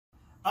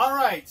All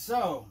right,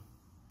 so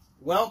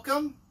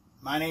welcome.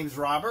 My name's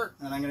Robert,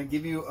 and I'm going to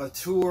give you a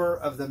tour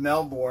of the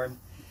Melbourne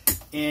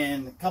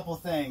in a couple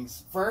of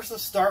things. First,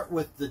 let's start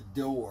with the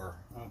door,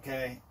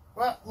 okay?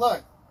 Well,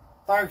 look,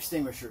 fire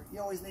extinguisher. You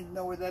always need to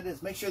know where that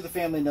is. Make sure the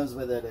family knows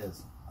where that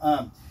is.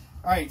 All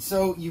right,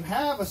 so you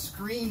have a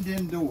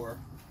screened-in door,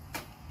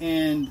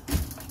 and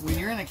when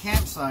you're in a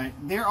campsite,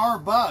 there are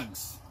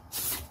bugs.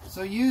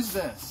 So use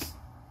this,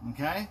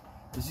 okay?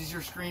 This is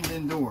your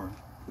screened-in door.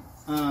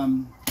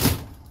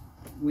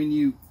 When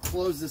you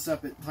close this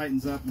up, it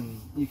tightens up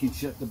and you can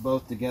shut the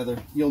both together.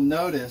 You'll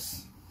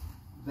notice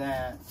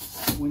that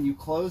when you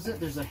close it,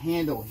 there's a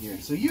handle here.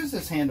 So use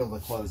this handle to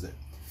close it.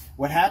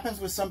 What happens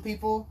with some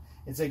people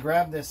is they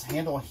grab this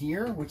handle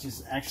here, which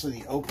is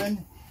actually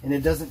open, and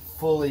it doesn't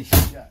fully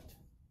shut.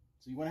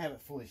 So you want to have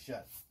it fully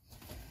shut.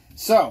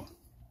 So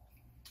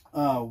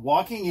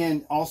walking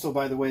in, also,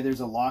 by the way, there's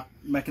a lock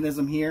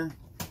mechanism here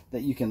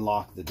that you can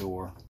lock the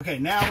door. Okay,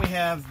 now we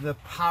have the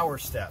power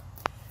step.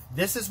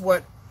 This is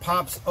what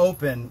pops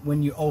open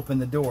when you open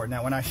the door.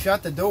 Now when I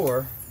shut the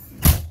door,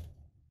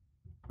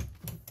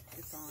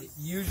 it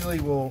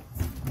usually will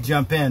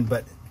jump in,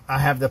 but I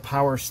have the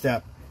power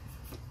step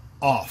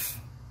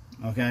off.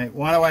 Okay,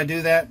 why do I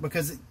do that?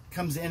 Because it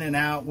comes in and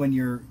out when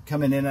you're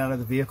coming in and out of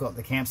the vehicle at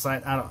the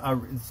campsite.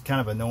 It's kind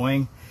of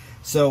annoying.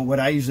 So what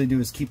I usually do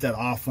is keep that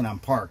off when I'm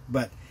parked.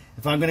 But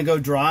if I'm going to go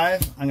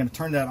drive, I'm going to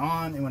turn that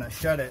on, and when I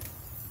shut it,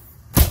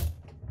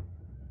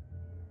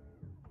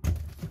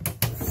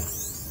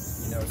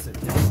 notice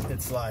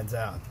it slides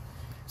out.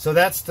 So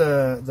that's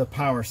the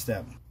power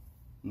step.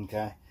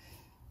 Okay.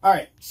 All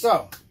right.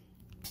 So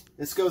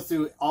let's go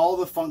through all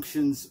the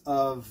functions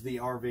of the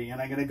RV,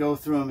 and I'm going to go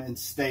through them in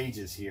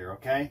stages here.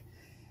 Okay.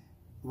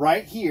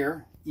 Right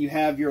here, you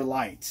have your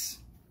lights.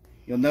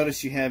 You'll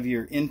notice you have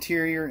your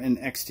interior and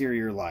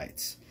exterior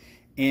lights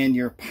and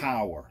your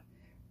power.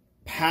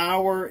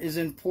 Power is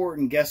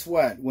important. Guess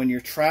what? When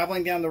you're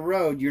traveling down the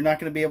road, you're not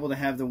going to be able to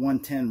have the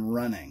 110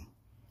 running.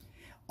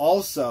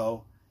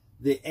 Also,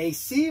 the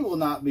AC will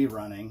not be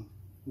running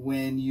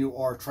when you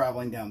are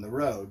traveling down the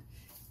road.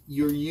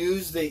 You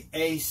use the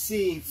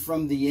AC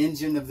from the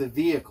engine of the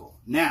vehicle.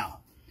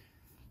 Now,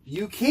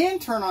 you can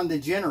turn on the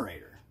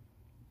generator.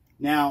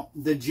 Now,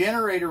 the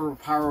generator will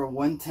power a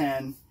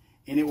 110,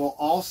 and it will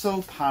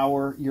also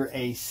power your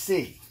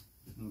AC.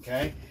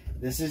 Okay?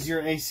 This is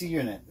your AC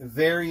unit.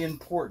 Very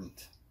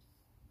important.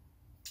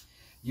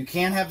 You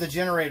can't have the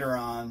generator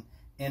on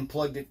and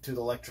plugged it to the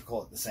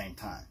electrical at the same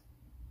time.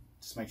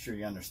 Just make sure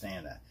you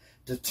understand that.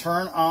 To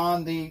turn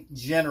on the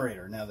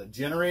generator. Now the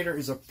generator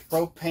is a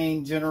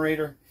propane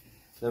generator.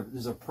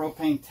 There's a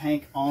propane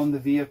tank on the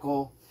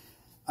vehicle.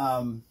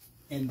 And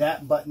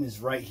that button is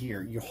right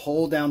here. You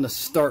hold down the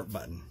start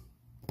button.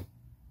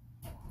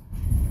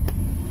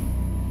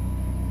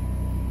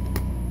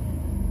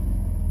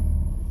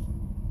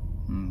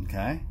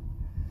 Okay.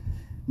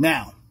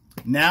 Now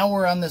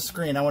we're on the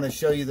screen. I want to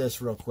show you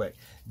this real quick.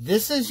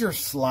 This is your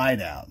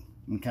slide out.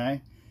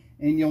 Okay.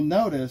 And you'll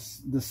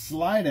notice the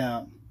slide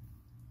out.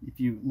 If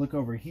you look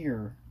over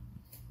here,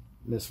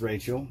 Miss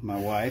Rachel, my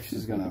wife,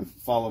 she's going to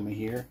follow me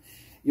here.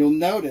 You'll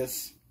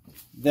notice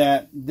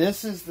that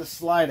this is the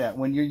slide out.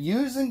 When you're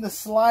using the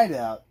slide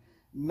out,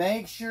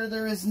 make sure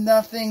there is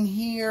nothing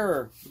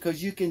here,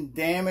 because you can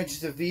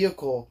damage the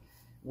vehicle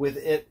with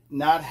it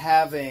not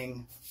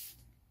having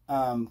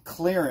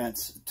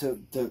clearance to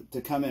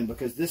come in,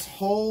 because this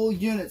whole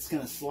unit's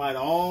going to slide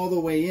all the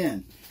way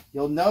in.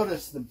 You'll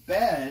notice the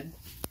bed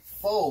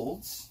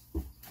folds,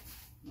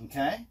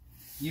 okay?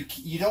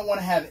 You don't want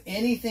to have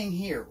anything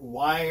here,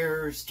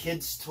 wires,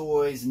 kids'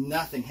 toys,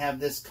 nothing. Have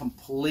this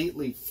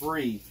completely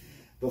free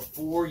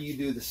before you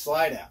do the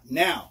slide out.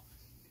 Now,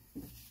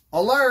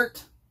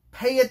 alert,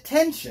 pay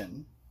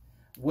attention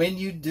when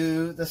you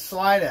do the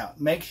slide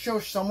out. Make sure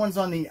someone's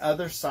on the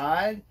other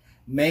side,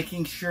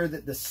 making sure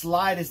that the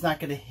slide is not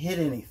going to hit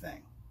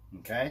anything,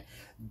 okay?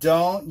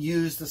 Don't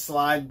use the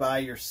slide by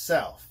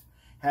yourself.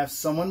 Have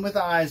someone with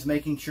eyes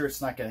making sure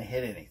it's not going to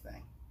hit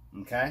anything,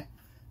 okay?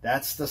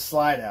 That's the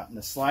slide out, and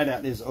the slide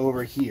out is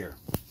over here.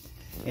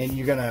 And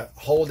you're going to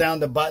hold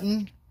down the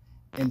button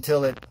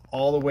until it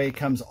all the way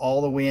comes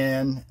all the way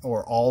in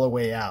or all the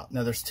way out.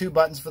 Now there's two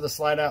buttons for the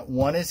slide out.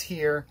 One is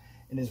here,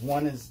 and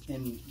one is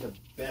in the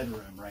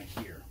bedroom right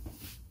here.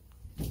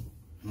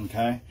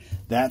 Okay?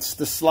 That's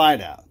the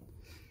slide out.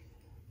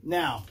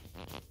 Now,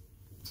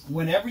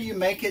 whenever you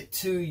make it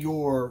to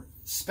your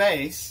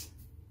space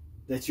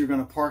that you're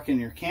going to park in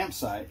your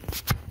campsite,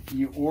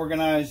 you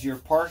organize your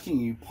parking,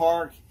 you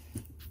park.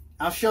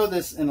 I'll show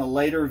this in a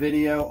later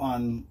video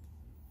on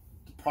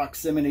the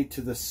proximity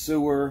to the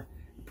sewer,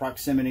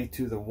 proximity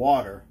to the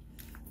water.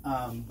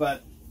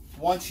 But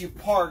once you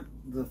park,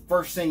 the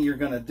first thing you're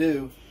going to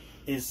do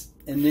is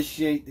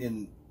initiate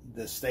in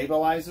the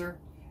stabilizer,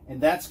 and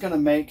that's going to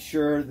make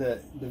sure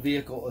that the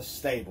vehicle is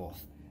stable.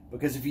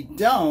 Because if you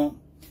don't,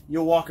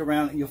 you'll walk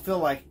around and you'll feel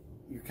like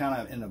you're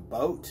kind of in a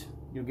boat.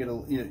 You'll get a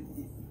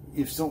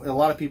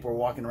lot of people are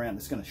walking around,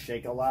 it's going to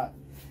shake a lot.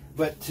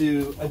 But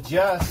to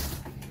adjust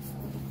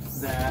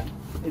that,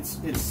 it's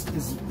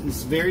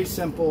very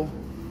simple.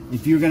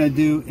 If you're going to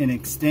do an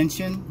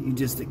extension, you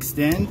just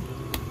extend,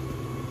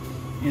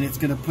 and it's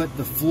going to put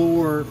the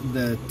floor,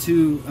 the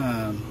two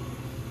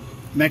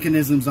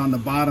mechanisms on the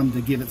bottom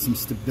to give it some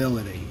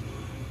stability.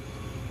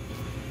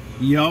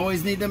 You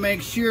always need to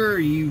make sure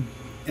you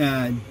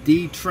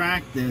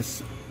retract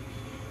this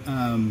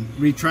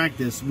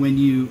when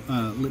you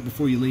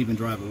before you leave and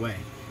drive away.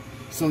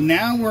 So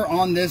now we're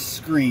on this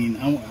screen.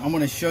 I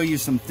want to show you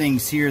some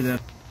things here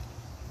that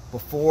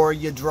before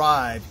you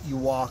drive, you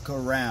walk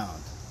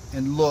around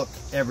and look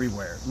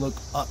everywhere. Look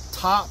up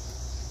top,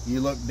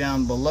 you look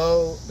down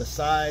below, the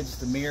sides,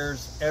 the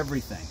mirrors,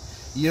 everything.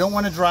 You don't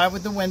want to drive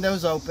with the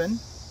windows open.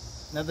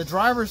 Now the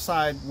driver's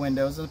side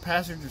windows and the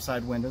passenger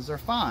side windows are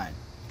fine,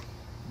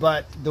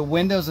 but the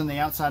windows on the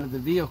outside of the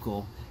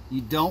vehicle,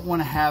 you don't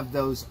want to have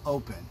those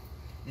open.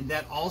 And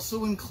that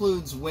also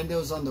includes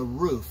windows on the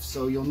roof.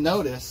 So you'll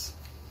notice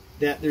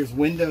that there's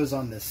windows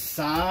on the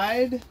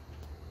side,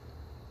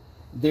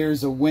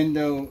 there's a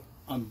window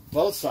on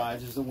both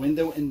sides, there's a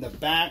window in the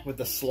back with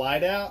the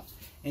slide out,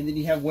 and then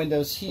you have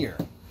windows here.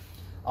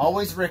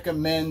 Always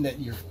recommend that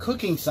you're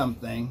cooking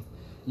something,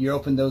 you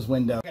open those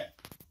windows. Okay.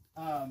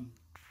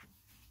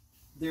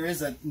 There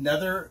is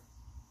another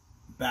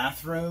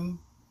bathroom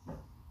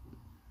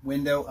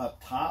window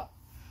up top.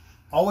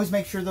 Always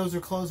make sure those are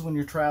closed when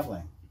you're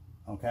traveling,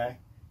 okay?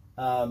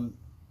 Yeah,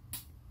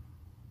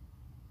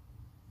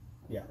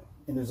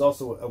 and there's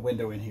also a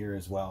window in here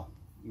as well.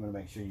 You want to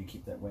make sure you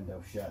keep that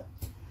window shut.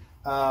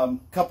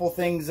 Couple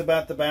things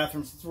about the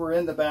bathroom. Since we're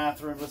in the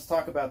bathroom, let's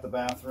talk about the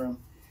bathroom.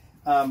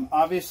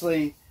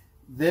 Obviously,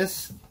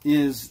 this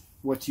is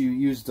what you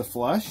use to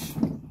flush,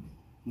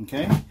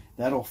 okay?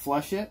 That'll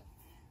flush it.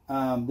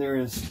 There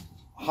is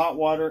hot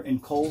water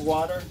and cold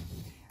water.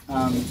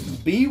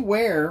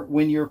 Beware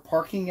when you're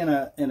parking in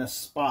a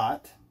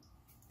spot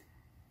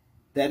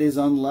that is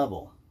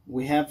unlevel.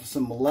 We have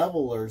some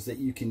levelers that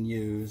you can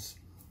use.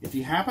 If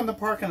you happen to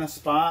park in a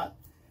spot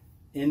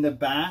in the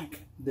back,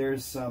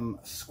 there's some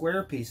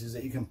square pieces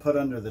that you can put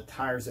under the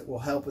tires that will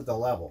help with the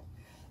level.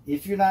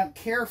 If you're not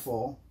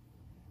careful,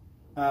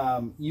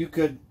 you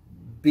could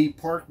be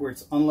parked where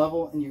it's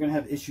unlevel and you're going to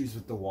have issues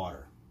with the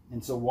water.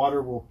 And so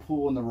water will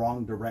pool in the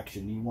wrong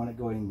direction. You want it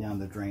going down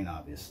the drain,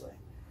 obviously.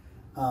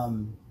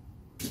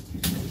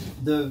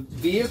 The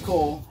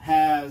vehicle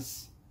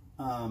has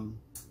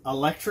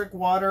electric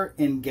water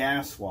and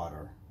gas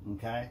water,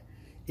 okay?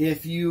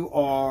 If you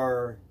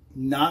are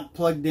not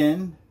plugged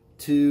in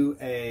to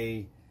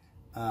the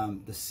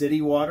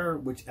city water,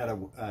 which at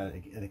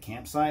a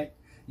campsite,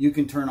 you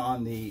can turn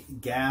on the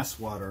gas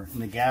water,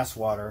 and the gas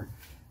water,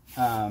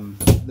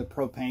 the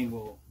propane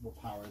will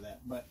power that.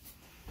 But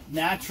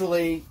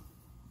naturally,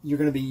 you're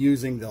going to be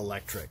using the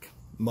electric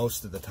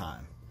most of the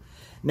time.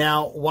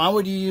 Now, why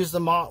would you use the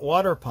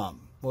water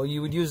pump? Well,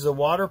 you would use the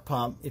water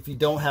pump if you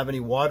don't have any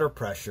water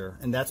pressure,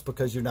 and that's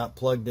because you're not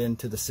plugged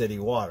into the city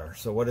water.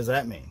 So what does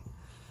that mean?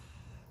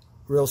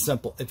 Real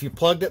simple. If you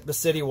plugged up the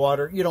city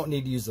water, you don't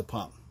need to use the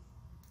pump.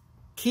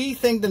 Key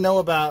thing to know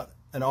about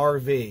an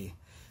RV,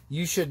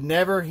 you should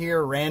never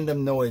hear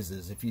random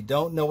noises. If you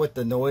don't know what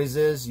the noise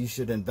is, you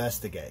should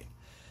investigate.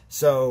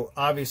 So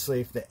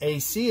obviously, if the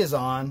AC is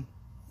on,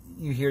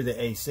 you hear the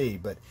AC.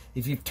 But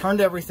if you've turned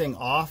everything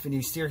off and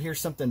you still hear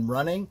something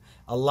running,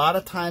 a lot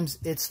of times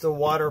it's the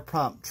water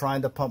pump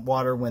trying to pump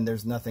water when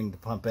there's nothing to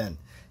pump in.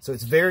 So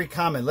it's very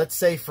common. Let's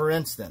say, for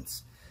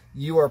instance,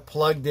 you are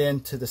plugged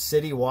into the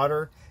city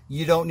water.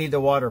 You don't need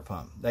the water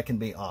pump. That can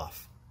be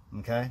off,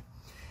 okay?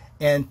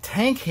 And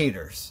tank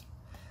heaters,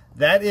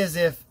 that is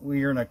if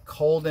we're in a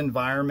cold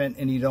environment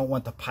and you don't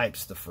want the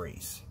pipes to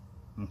freeze,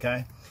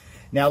 okay?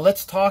 Now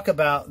let's talk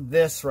about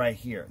this right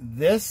here.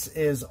 This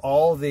is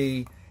all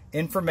the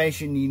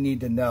information you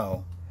need to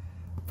know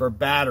for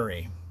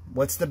battery.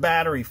 What's the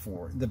battery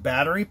for? The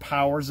battery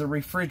powers a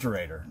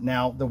refrigerator.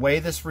 Now, the way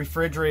this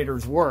refrigerator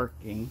is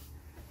working,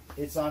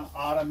 it's on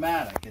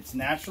automatic. It's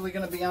naturally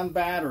going to be on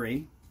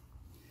battery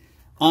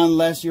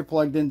unless you're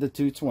plugged into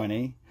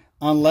 220,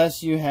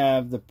 unless you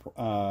have the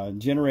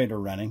generator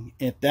running.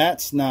 If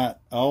that's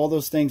not, all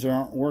those things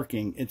aren't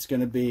working, it's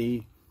going to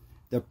be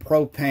the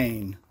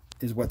propane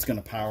is what's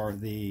going to power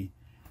the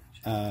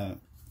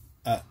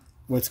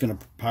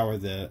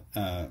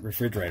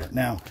refrigerator.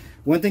 Now,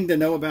 one thing to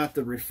know about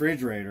the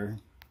refrigerator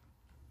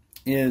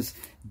is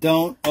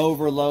don't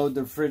overload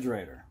the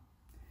refrigerator.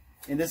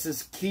 And this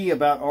is key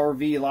about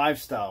RV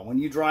lifestyle. When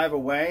you drive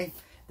away,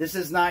 this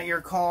is not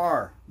your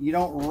car. You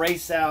don't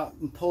race out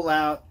and pull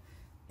out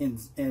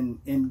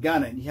and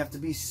gun it. You have to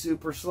be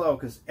super slow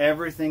because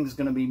everything's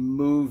going to be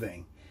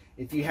moving.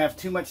 If you have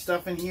too much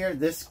stuff in here,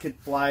 this could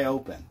fly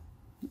open.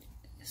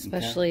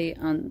 Especially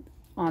on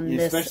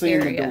this especially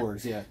area. In the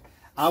doors, yeah.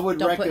 I would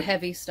don't put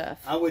heavy stuff.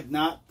 I would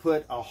not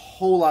put a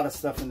whole lot of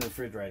stuff in the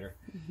refrigerator.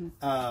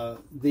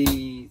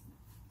 The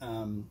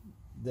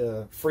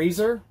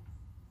freezer,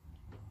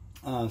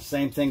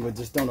 same thing, but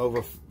just don't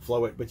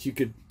overflow it. But you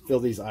could fill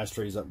these ice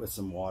trays up with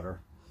some water.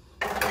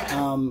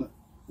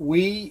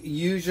 We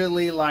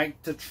usually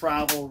like to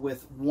travel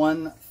with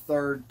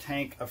 1/3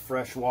 tank of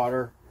fresh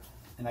water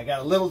And I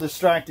got a little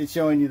distracted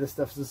showing you this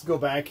stuff. So let's go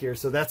back here.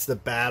 So that's the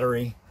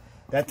battery.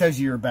 That tells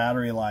you your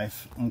battery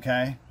life,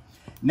 okay?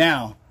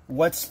 Now,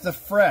 what's the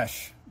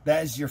fresh?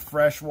 That is your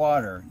fresh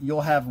water.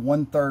 You'll have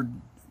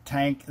 1/3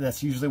 tank.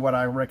 That's usually what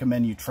I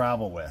recommend you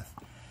travel with.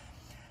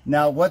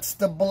 Now, what's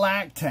the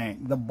black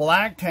tank? The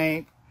black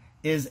tank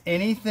is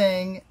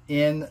anything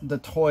in the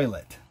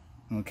toilet,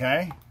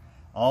 okay?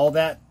 All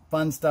that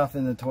fun stuff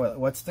in the toilet.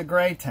 What's the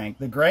gray tank?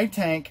 The gray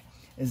tank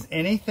is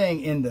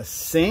anything in the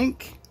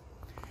sink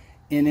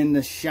and in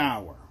the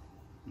shower,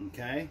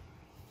 okay?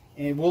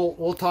 And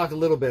we'll talk a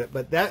little bit,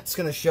 but that's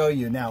going to show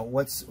you now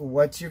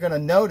what you're going to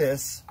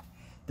notice,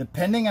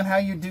 depending on how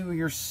you do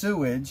your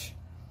sewage.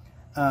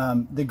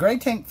 The gray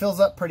tank fills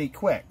up pretty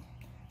quick.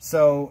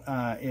 So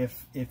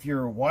if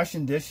you're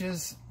washing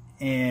dishes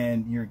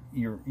and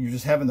you're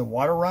just having the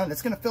water run,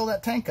 it's going to fill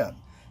that tank up.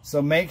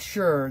 So make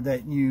sure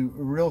that you're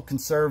real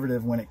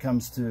conservative when it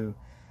comes to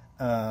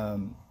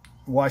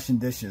washing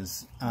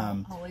dishes.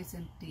 Always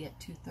empty at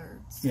 2/3.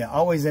 Yeah,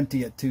 always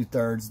empty at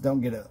 2/3. Don't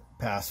get it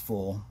past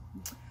full.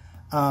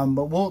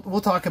 But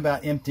we'll talk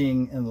about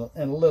emptying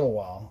in a little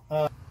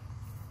while.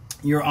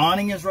 Your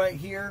awning is right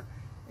here.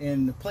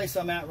 In the place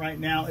I'm at right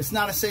now, it's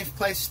not a safe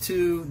place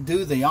to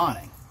do the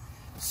awning.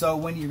 So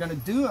when you're going to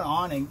do an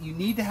awning, you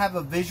need to have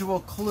a visual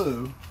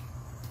clue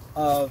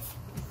of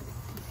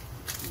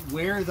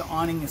where the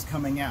awning is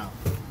coming out.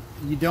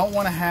 You don't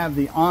want to have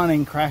the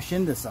awning crash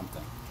into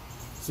something.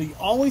 So you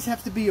always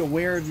have to be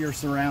aware of your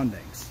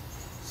surroundings.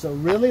 So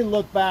really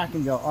look back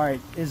and go, all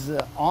right, is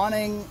the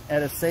awning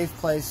at a safe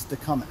place to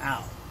come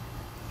out?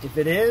 If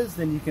it is,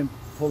 then you can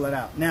pull it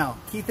out. Now,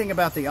 key thing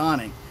about the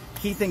awning,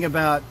 key thing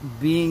about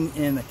being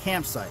in a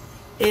campsite,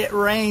 it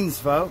rains,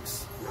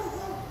 folks.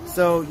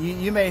 So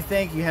you may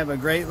think you have a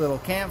great little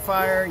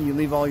campfire, you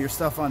leave all your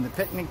stuff on the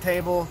picnic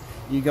table,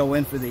 you go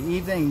in for the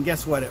evening, and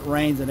guess what? It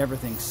rains and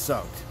everything's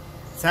soaked.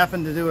 It's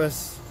happened to do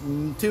us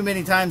too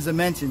many times to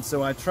mention,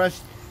 so I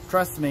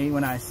trust me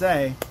when I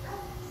say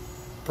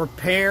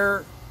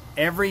prepare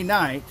every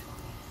night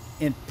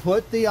and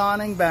put the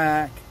awning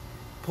back,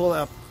 pull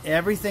up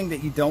everything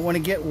that you don't want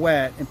to get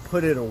wet and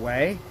put it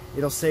away.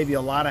 It'll save you a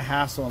lot of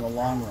hassle in the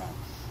long run.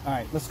 All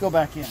right, let's go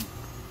back in.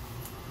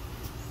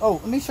 Oh,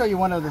 let me show you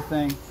one other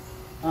thing.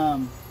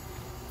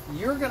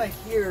 You're going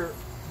to hear,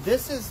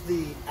 this is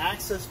the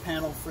access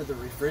panel for the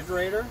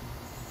refrigerator.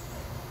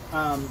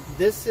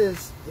 This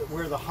is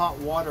where the hot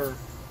water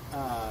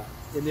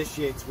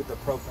initiates with the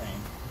propane.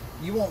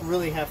 You won't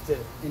really have to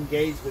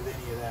engage with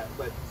any of that,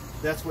 but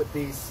that's what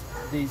these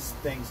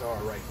things are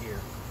right here.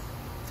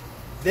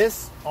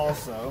 This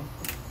also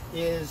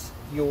is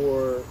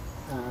your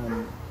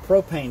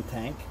propane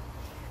tank,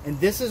 and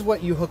this is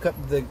what you hook up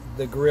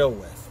the grill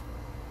with.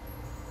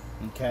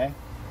 Okay,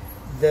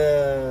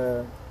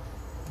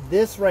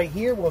 this right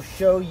here will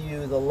show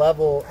you the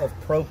level of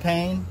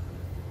propane.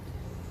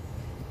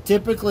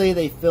 Typically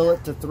they fill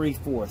it to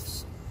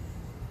 3/4.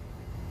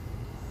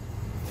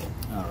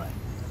 All right,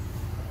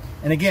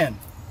 and again,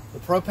 the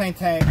propane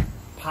tank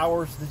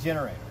powers the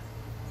generator,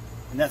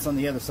 and that's on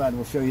the other side.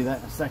 We'll show you that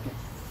in a second.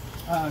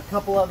 A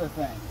couple other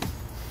things.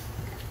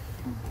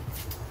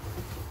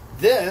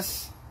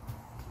 This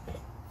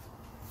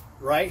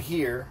right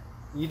here,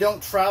 you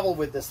don't travel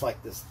with this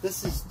like this.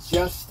 This is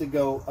just to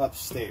go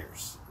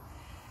upstairs.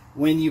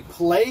 When you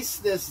place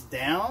this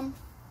down,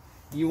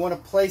 you want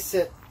to place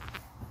it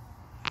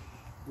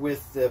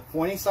with the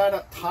pointy side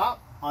up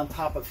top, on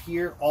top of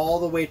here, all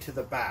the way to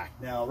the back.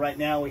 Now, right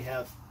now we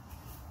have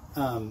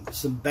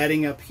some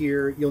bedding up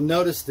here. You'll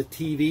notice the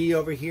TV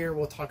over here.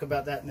 We'll talk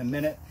about that in a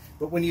minute.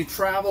 But when you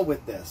travel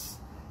with this,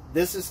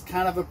 this is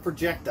kind of a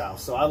projectile.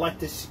 So I like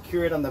to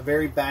secure it on the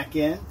very back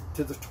end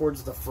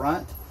towards the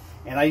front.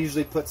 And I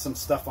usually put some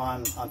stuff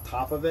on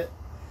top of it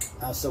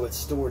so it's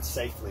stored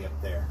safely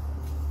up there.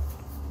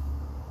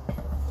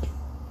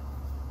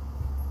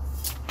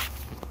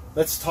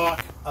 Let's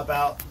talk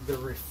about the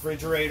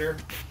refrigerator.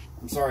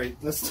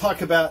 Let's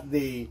talk about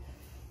the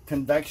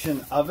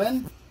convection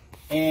oven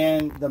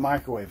and the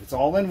microwave. It's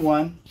all in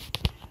one.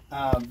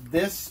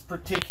 This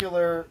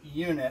particular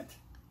unit,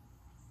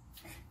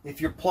 if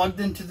you're plugged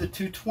into the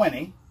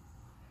 220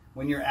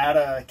 when you're at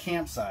a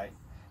campsite,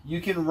 you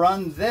can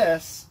run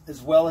this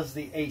as well as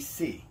the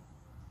AC.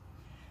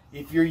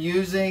 If you're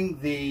using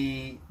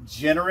the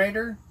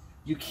generator,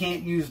 you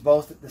can't use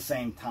both at the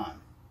same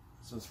time.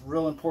 So it's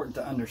real important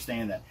to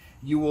understand that.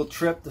 You will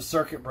trip the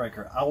circuit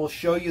breaker. I will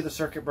show you the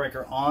circuit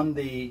breaker on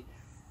the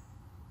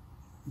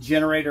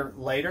generator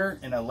later,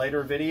 in a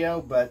later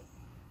video, but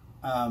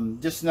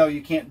just know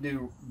you can't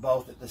do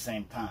both at the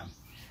same time.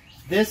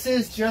 This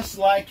is just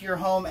like your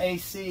home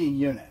AC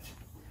unit.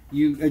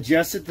 You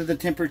adjust it to the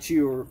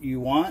temperature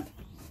you want,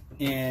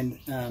 and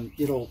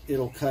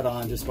it'll cut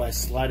on just by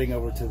sliding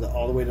over to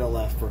all the way to the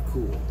left for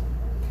cool.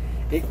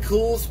 It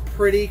cools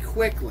pretty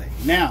quickly.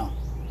 Now,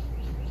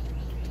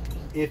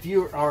 if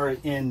you are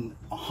in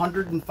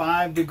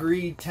 105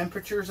 degree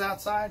temperatures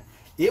outside,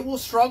 it will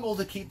struggle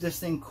to keep this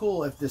thing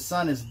cool if the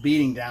sun is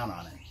beating down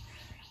on it.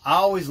 I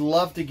always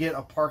love to get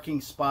a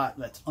parking spot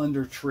that's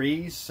under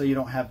trees so you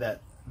don't have that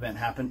event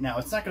happen. Now,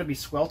 it's not going to be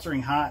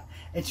sweltering hot.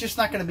 It's just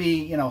not going to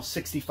be, you know,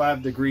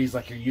 65 degrees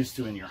like you're used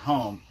to in your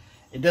home.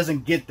 It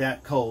doesn't get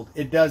that cold.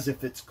 It does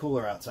if it's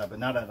cooler outside, but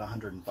not at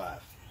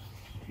 105.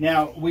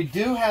 Now, we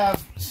do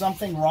have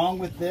something wrong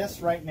with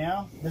this right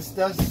now. This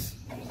does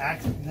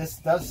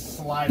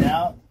slide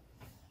out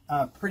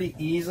pretty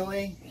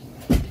easily.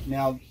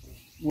 Now,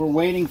 we're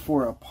waiting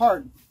for a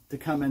part to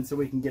come in so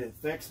we can get it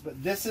fixed,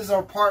 but this is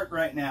our part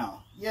right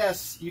now.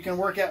 Yes, you can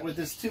work out with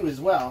this too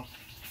as well.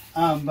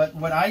 But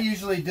what I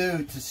usually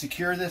do to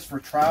secure this for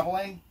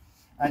traveling,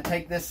 I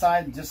take this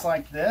side just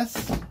like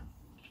this,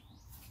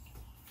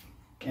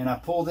 and I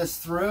pull this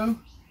through,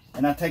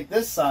 and I take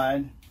this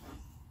side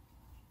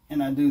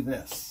and I do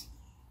this,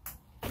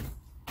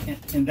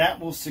 and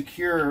that will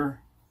secure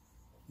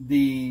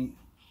the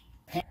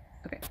pan.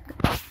 Okay.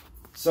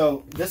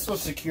 So this will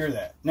secure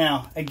that.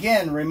 Now,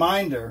 again,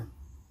 reminder,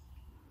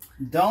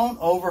 don't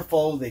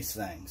overfold these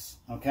things,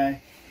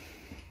 okay?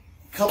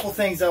 A couple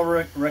things I'll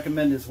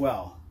recommend as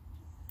well.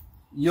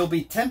 You'll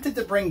be tempted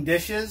to bring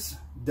dishes.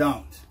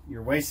 Don't.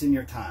 You're wasting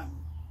your time.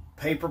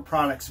 Paper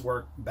products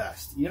work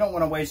best. You don't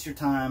want to waste your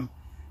time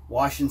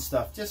washing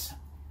stuff. Just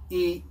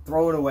eat,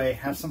 throw it away,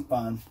 have some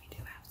fun. We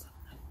do have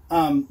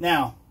some.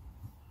 Now,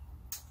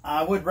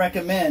 I would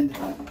recommend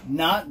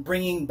not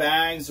bringing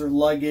bags or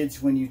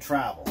luggage when you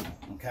travel,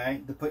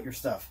 okay, to put your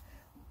stuff.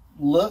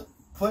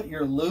 Put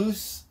your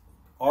loose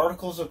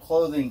articles of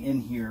clothing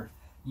in here.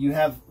 You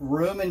have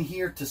room in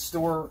here to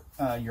store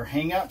your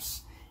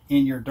hang-ups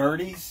and your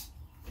dirties,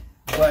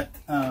 but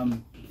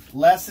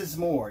less is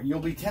more. You'll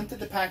be tempted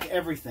to pack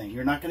everything.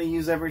 You're not going to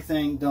use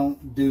everything.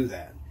 Don't do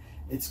that.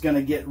 It's going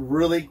to get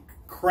really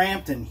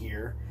cramped in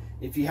here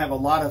if you have a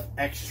lot of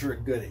extra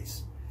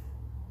goodies.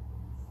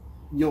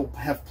 You'll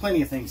have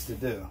plenty of things to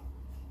do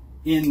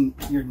in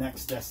your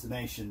next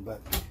destination,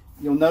 but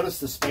you'll notice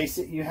the space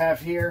that you have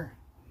here.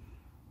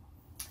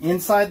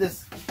 Inside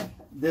this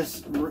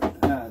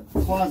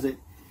closet,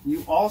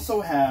 you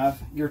also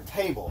have your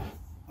table,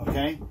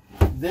 okay?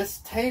 This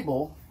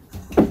table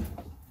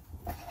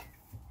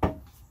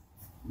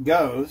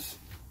goes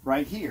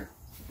right here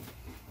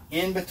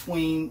in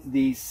between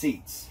these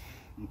seats,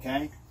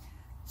 okay?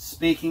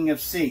 Speaking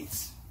of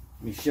seats,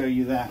 let me show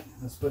you that.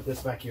 Let's put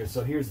this back here.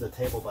 So here's the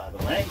table, by the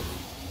way.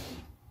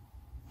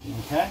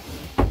 Okay.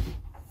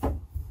 Let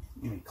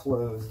me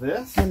close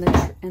this. And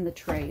the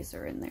trays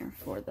are in there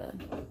for the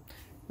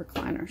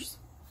recliners.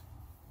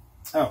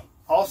 Oh,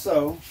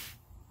 also,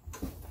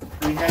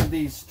 we have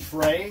these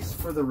trays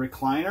for the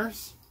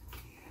recliners.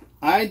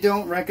 I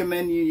don't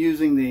recommend you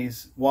using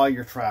these while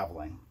you're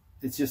traveling.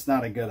 It's just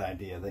not a good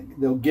idea.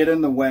 They'll get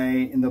in the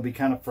way and they'll be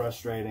kind of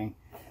frustrating.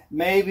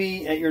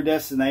 Maybe at your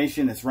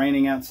destination it's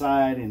raining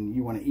outside and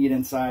you want to eat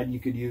inside, you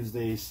could use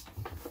these.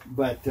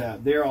 But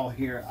they're all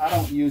here. I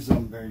don't use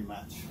them very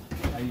much.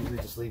 I usually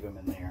just leave them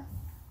in there.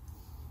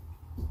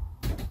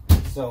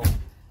 So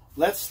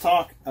let's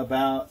talk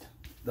about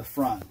the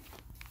front.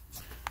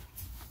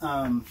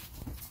 A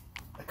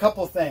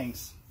couple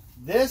things.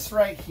 This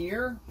right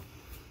here,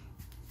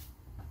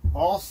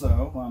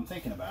 also, while I'm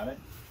thinking about it,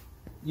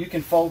 you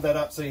can fold that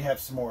up so you have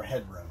some more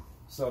headroom.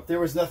 So if there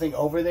was nothing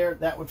over there,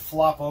 that would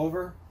flop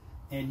over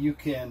and you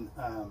can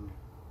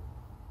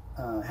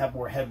have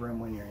more headroom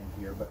when you're in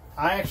here. But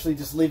I actually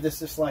just leave this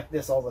just like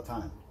this all the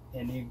time,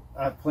 and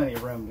I have plenty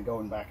of room to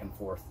go back and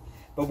forth.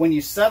 But when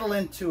you settle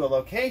into a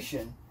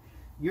location,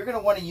 you're going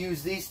to want to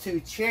use these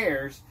two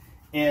chairs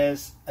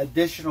as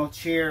additional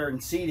chair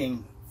and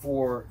seating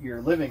for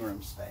your living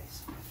room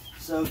space.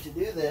 So to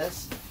do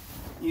this,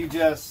 you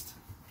just,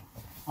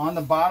 on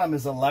the bottom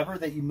is a lever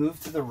that you move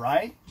to the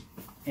right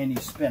and you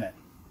spin it.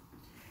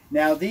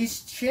 Now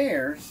these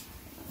chairs,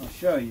 I'll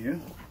show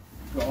you,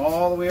 go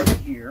all the way over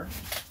here.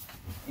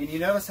 And you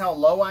notice how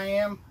low I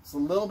am? It's a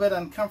little bit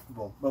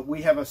uncomfortable, but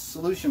we have a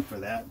solution for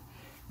that.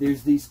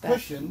 There's these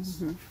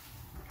cushions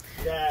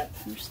that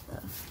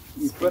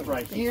you put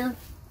right here.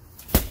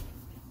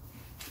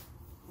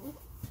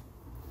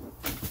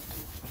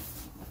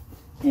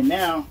 And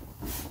now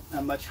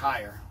I'm much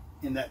higher.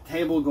 And that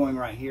table going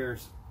right here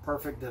is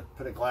perfect to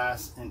put a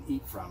glass and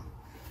eat from.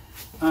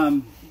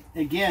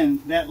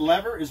 Again, that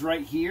lever is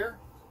right here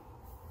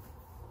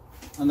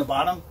on the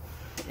bottom.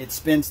 It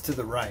spins to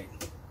the right.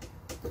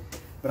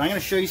 But I'm going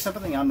to show you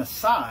something on the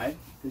side,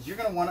 because you're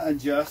going to want to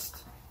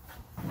adjust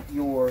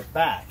your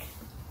back.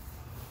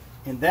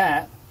 And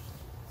that,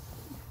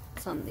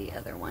 It's on the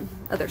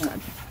other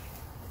side.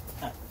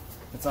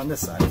 it's on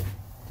this side.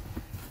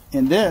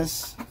 And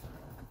this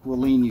will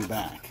lean you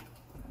back.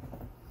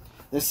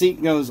 The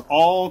seat goes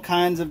all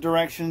kinds of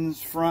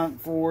directions,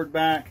 front, forward,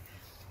 back.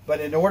 But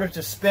in order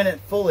to spin it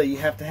fully, you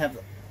have to have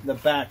the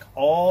back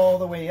all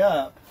the way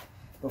up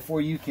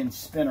before you can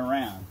spin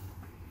around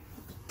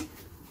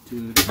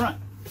to the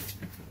front.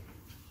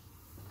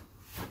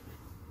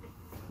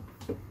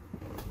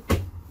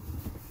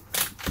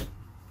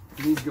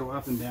 These go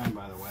up and down,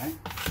 by the way.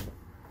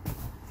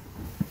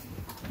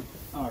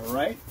 All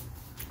right.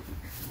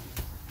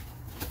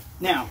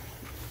 Now,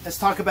 let's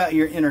talk about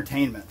your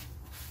entertainment.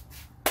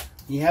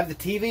 You have the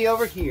TV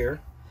over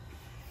here,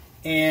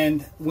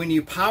 And when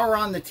you power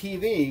on the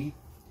TV,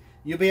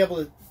 you'll be able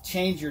to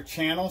change your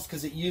channels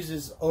because it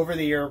uses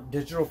over-the-air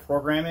digital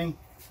programming.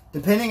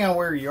 Depending on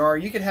where you are,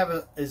 you could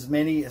have as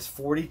many as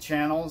 40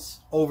 channels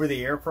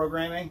over-the-air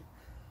programming.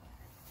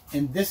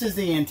 And this is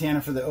the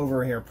antenna for the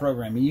over-the-air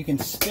programming. You can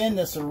spin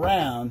this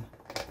around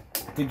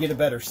to get a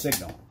better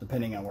signal,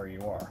 depending on where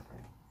you are.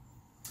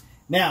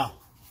 Now,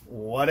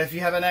 what if you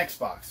have an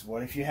Xbox?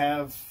 What if you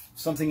have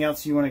something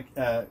else you want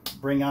to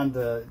bring on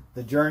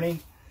the journey?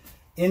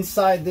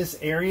 Inside this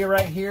area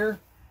right here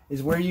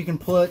is where you can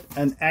put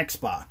an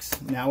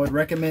Xbox. Now, I would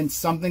recommend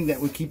something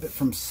that would keep it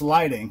from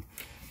sliding,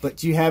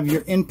 but you have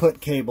your input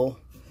cable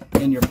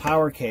and your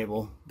power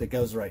cable that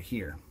goes right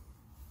here.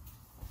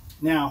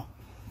 Now,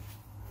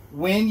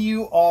 when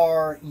you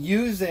are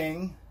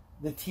using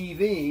the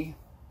TV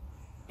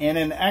and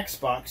an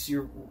Xbox,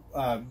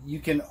 you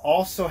can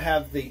also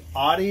have the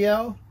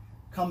audio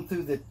come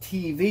through the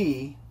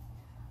TV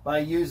by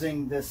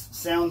using this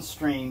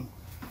SoundStream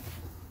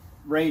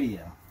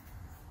radio.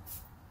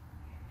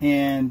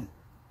 And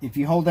if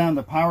you hold down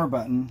the power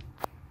button,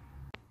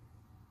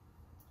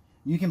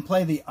 you can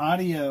play the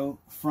audio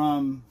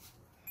from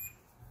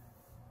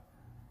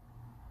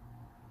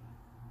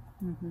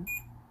how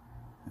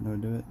do I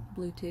do it?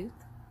 Bluetooth.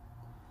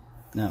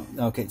 No.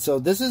 Okay, so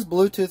this is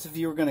Bluetooth if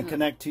you were going to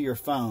connect to your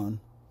phone.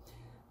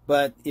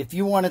 But if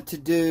you wanted to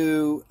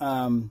do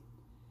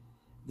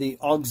the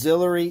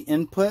auxiliary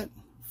input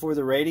for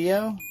the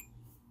radio,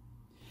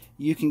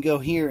 you can go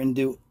here and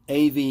do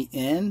AV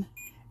in,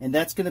 and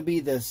that's going to be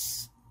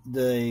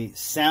the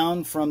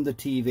sound from the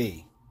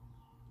TV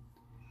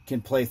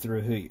can play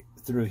through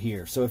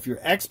here. So if your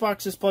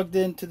Xbox is plugged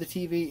into the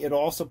TV, it'll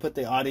also put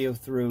the audio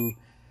through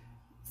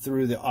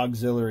the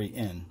auxiliary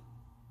in.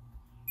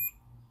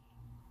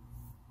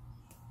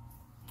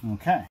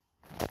 Okay.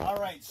 All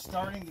right,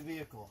 starting the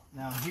vehicle.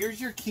 Now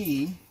here's your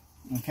key,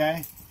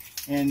 okay?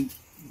 And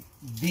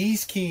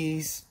these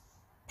keys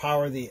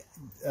power the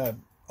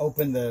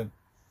open the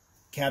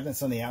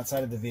cabinets on the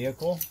outside of the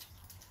vehicle.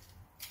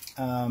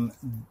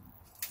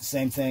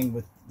 Same thing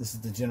with, this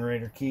is the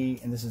generator key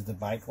and this is the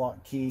bike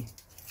lock key.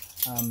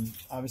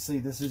 Obviously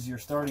this is your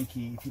starting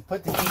key. If you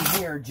put the key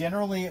here,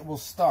 generally it will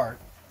start.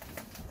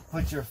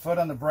 Put your foot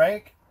on the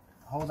brake,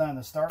 hold down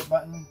the start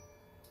button.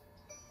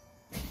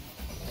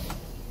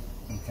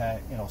 Okay,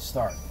 it'll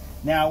start.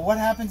 Now what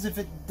happens if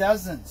it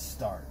doesn't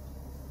start?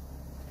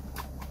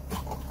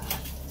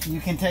 You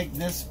can take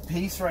this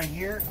piece right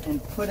here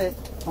and put it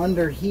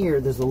under here.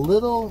 There's a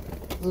little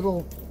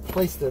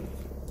place to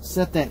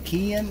set that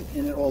key in,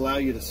 and it will allow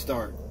you to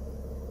start.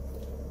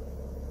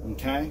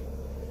 Okay.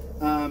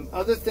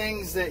 Other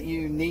things that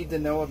you need to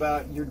know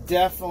about, you're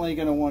definitely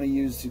going to want to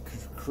use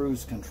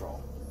cruise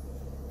control.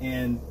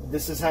 And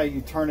this is how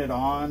you turn it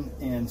on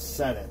and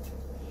set it.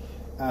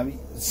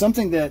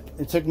 Something that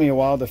it took me a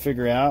while to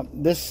figure out,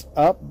 this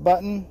up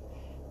button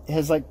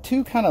has like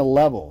two kind of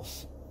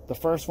levels, the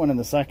first one and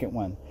the second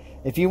one.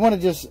 If you want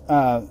to just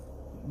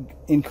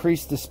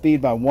increase the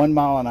speed by 1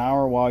 mile an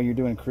hour while you're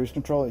doing cruise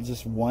control, it's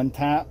just one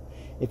tap.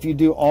 If you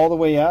do all the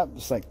way up,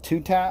 it's like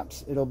 2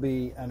 taps, it'll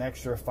be an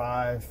extra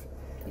 5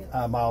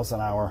 miles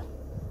an hour.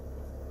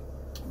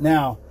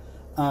 Now,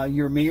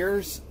 your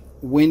mirrors,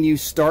 when you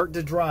start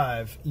to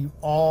drive, you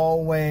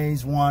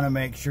always want to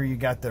make sure you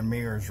got the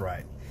mirrors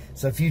right.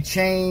 So if you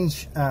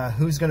change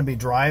who's going to be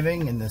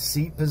driving in the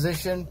seat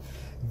position,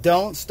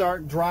 don't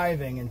start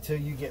driving until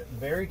you get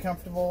very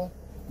comfortable.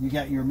 You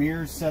got your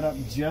mirrors set up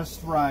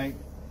just right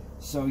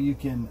so you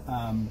can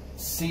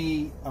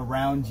see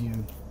around you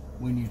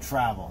when you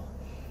travel.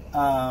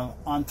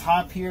 On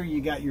top here,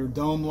 you got your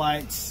dome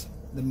lights.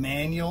 The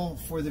manual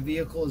for the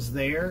vehicle is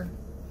there.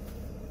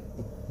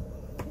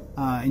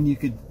 And you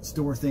could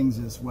store things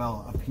as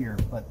well up here.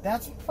 But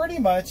that's pretty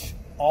much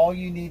all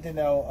you need to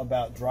know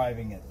about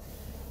driving it.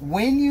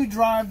 When you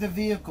drive the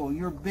vehicle,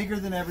 you're bigger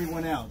than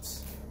everyone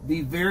else. Be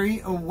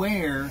very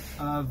aware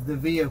of the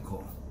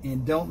vehicle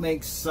and don't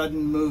make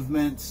sudden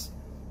movements,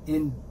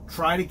 and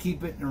try to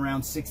keep it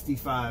around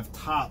 65,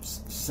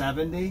 tops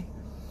 70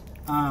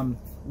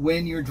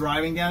 when you're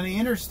driving down the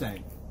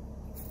interstate.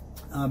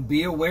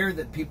 Be aware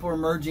that people are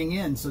merging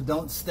in, so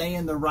don't stay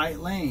in the right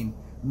lane.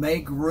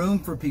 Make room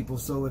for people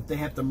so if they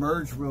have to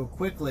merge real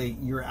quickly,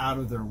 you're out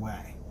of their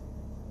way.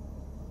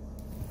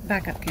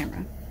 Backup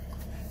camera.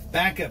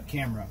 Backup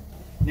camera.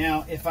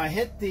 Now, if I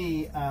hit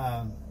the,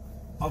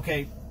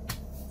 okay,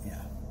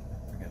 yeah,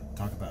 I forgot to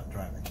talk about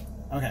driving.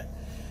 Okay,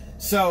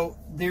 so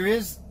there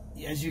is,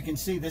 as you can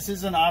see, this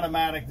is an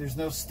automatic. There's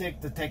no stick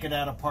to take it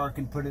out of park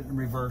and put it in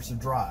reverse and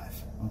drive,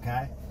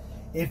 okay?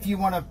 If you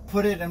want to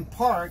put it in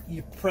park,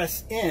 you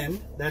press in,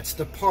 that's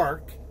the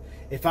park.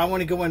 If I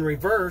want to go in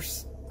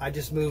reverse, I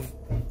just move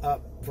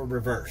up for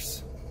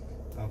reverse,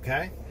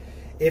 okay?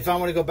 If I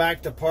want to go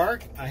back to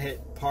park, I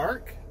hit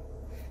park.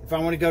 If I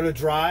want to go to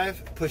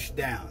drive, push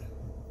down.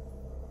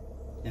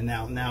 And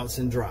now it's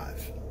in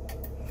drive.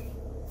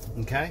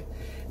 Okay?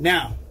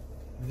 Now,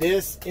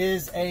 this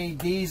is a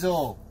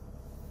diesel.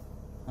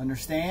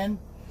 Understand?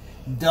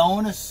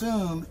 Don't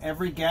assume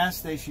every gas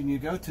station you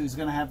go to is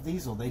going to have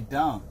diesel. They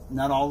don't.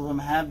 Not all of them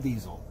have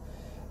diesel.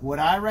 What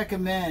I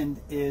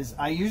recommend is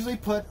I usually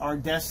put our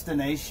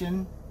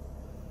destination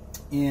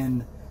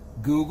in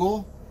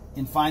Google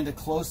and find the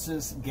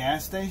closest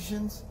gas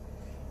stations.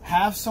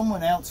 Have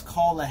someone else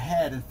call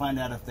ahead and find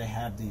out if they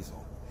have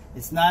diesel.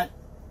 It's not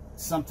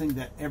something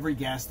that every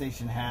gas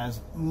station has.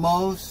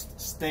 Most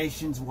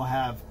stations will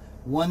have,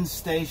 one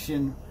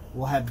station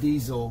will have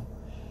diesel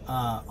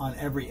on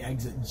every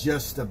exit,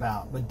 just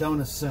about, but don't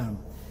assume.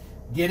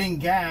 Getting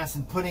gas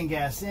and putting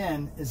gas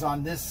in is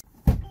on this.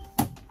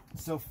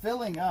 So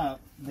filling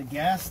up the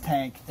gas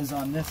tank is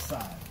on this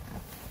side.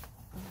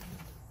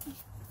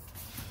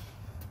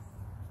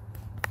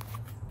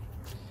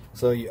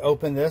 So you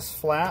open this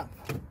flap.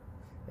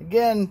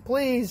 Again,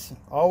 please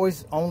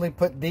always only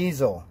put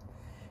diesel.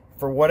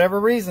 For whatever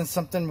reason,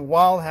 something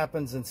wild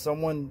happens and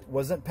someone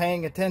wasn't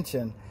paying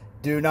attention,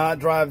 do not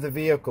drive the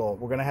vehicle.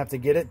 We're going to have to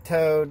get it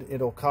towed.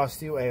 It'll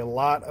cost you a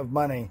lot of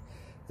money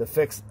to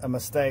fix a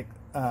mistake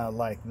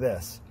like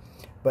this.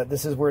 But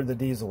this is where the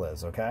diesel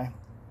is, okay?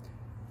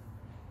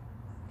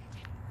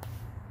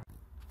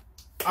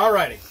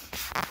 Alrighty.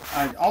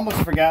 I almost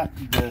forgot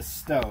the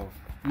stove.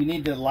 You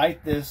need to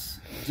light this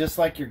just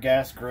like your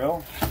gas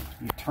grill.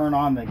 You turn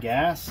on the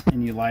gas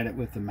and you light it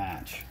with the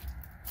match.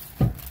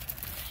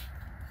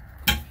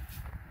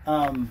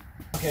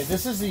 Okay,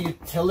 this is the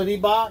utility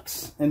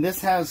box, and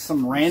this has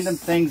some random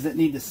things that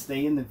need to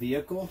stay in the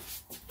vehicle,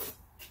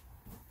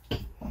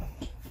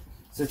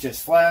 such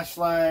as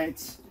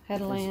flashlights,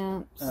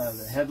 headlamps,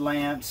 the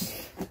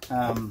headlamps,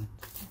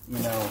 you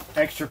know,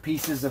 extra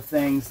pieces of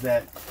things,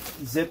 that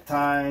zip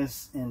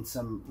ties, and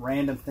some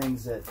random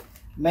things that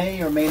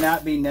may or may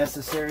not be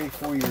necessary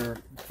for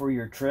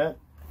your trip,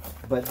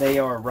 but they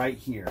are right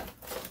here,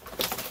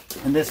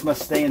 and this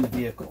must stay in the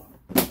vehicle.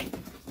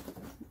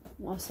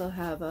 Also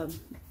have a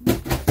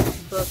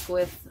book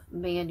with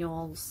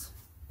manuals.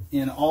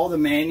 And all the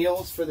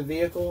manuals for the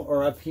vehicle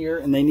are up here,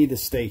 and they need to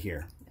stay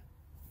here.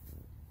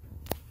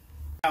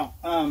 Now,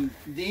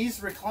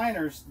 these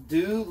recliners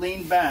do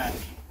lean back,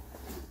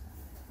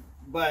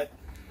 but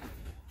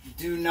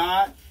do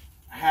not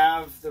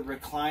have the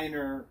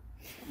recliner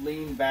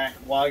lean back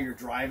while you're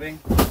driving.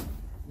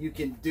 You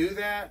can do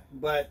that,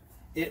 but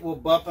it will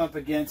bump up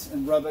against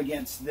and rub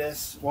against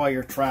this while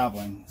you're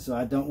traveling. So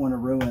I don't want to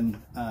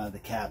ruin the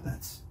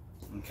cabinets.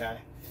 Okay.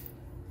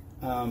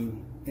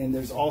 And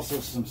there's also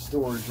some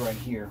storage right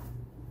here.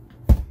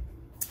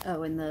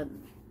 Oh, and the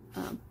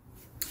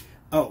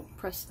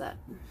press that.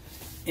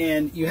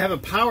 And you have a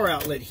power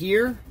outlet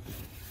here.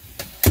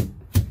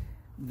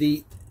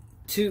 The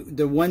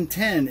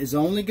 110 is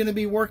only going to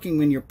be working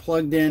when you're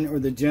plugged in or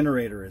the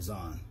generator is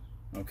on.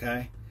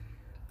 Okay.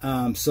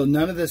 So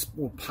none of this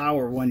will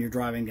power when you're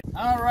driving.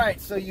 All right,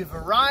 so you've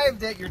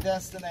arrived at your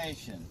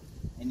destination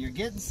and you're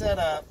getting set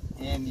up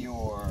in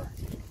your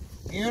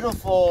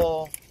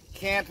beautiful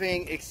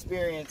camping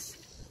experience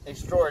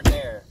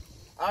extraordinaire.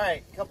 All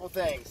right, couple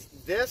things.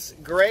 This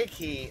gray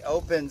key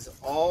opens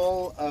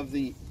all of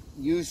the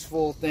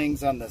useful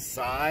things on the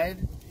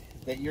side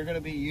that you're going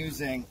to be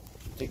using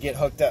to get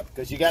hooked up,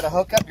 because you got to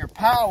hook up your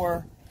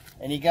power,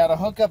 and you got to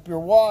hook up your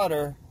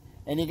water,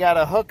 and you got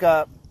to hook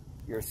up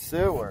your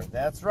sewer.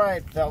 That's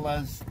right,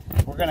 fellas.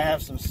 We're going to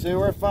have some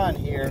sewer fun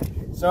here.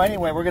 So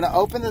anyway, we're going to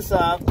open this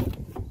up.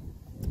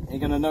 You're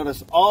going to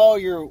notice all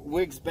your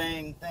wigs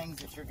bang things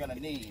that you're going to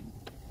need.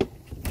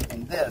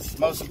 And this,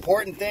 most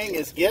important thing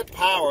is get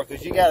power,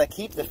 because you got to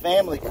keep the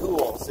family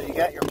cool. So you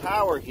got your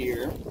power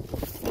here.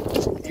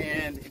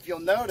 And if you'll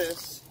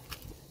notice,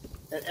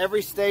 at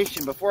every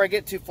station, before I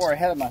get too far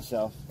ahead of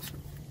myself,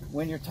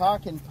 when you're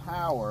talking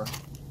power,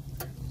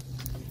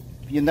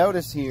 if you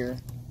notice here,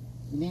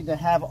 you need to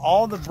have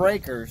all the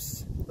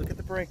breakers. Look at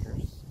the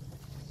breakers.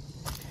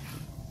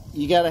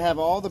 You got to have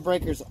all the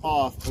breakers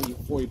off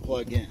before you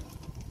plug in.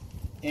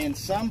 And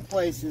some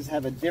places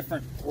have a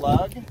different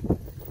plug,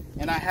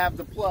 and I have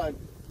the plug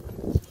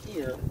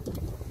here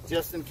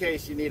just in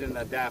case you need an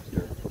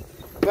adapter.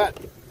 But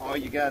all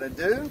you got to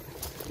do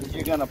is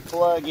you're going to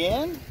plug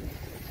in,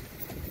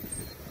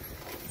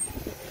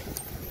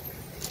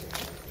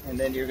 and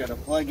then you're going to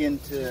plug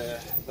into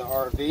the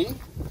RV.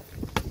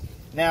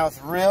 Now,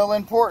 it's real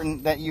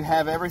important that you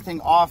have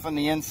everything off on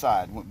the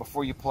inside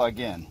before you plug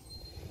in.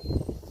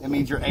 That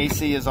means your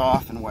AC is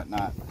off and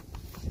whatnot.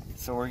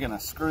 So we're going to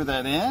screw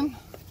that in.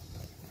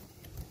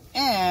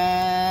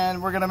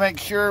 And we're going to make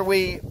sure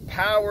we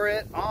power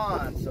it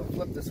on. So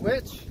flip the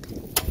switch.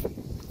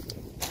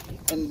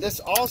 And this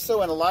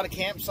also, in a lot of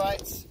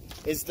campsites,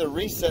 is the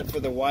reset for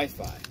the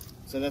Wi-Fi.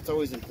 So that's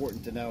always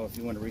important to know if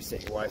you want to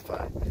reset your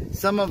Wi-Fi.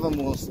 Some of them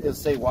will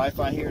say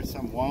Wi-Fi here,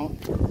 some won't.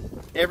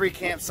 Every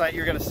campsite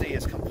you're going to see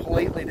is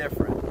completely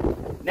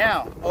different.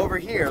 Now, over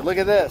here, look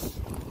at this.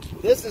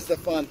 This is the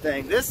fun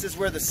thing. This is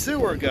where the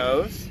sewer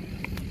goes.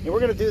 And we're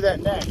going to do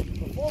that next.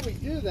 Before we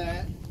do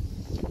that,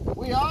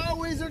 we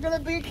always are going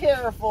to be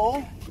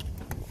careful.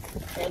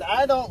 And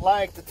I don't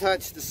like to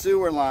touch the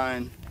sewer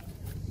line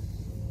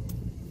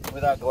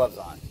without gloves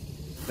on.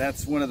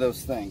 That's one of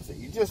those things that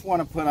you just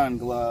want to put on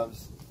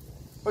gloves.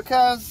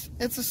 because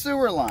it's a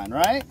sewer line,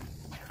 right?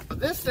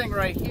 This thing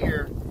right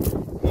here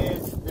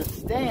is the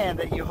stand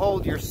that you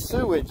hold your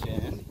sewage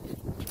in.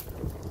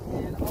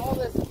 And all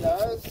this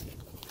does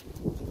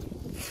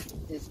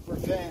is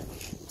prevent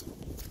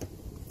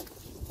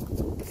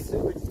the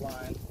sewage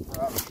line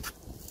from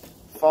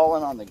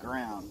falling on the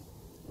ground.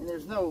 And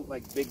there's no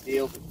like big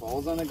deal if it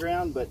falls on the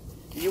ground, but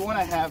you want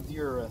to have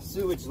your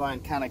sewage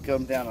line kind of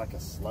come down like a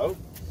slope,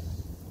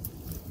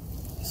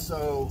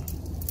 so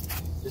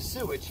the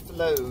sewage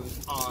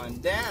flows on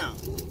down.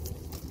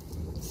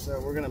 So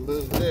we're going to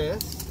move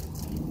this.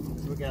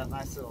 So we got a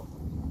nice little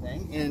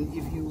thing, and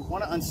if you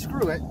want to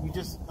unscrew it, you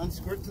just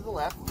unscrew it to the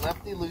left,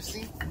 lefty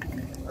loosey,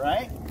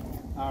 right?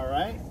 All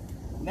right.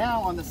 Now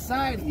on the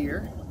side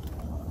here,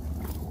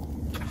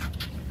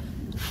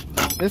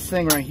 this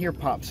thing right here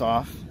pops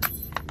off,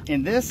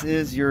 and this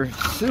is your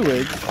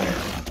sewage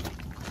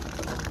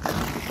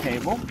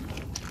cable,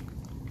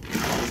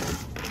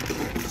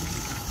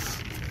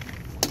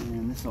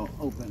 and this will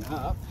open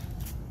up.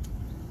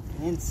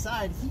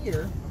 Inside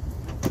here,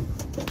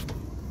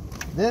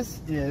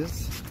 this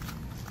is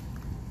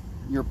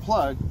your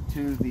plug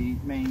to the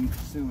main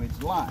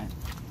sewage line.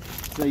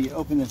 So you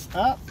open this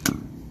up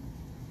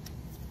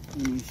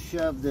and you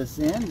shove this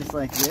in just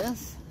like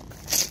this.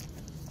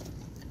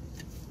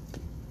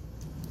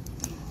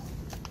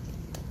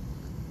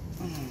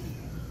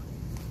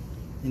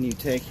 And you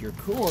take your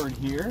cord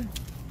here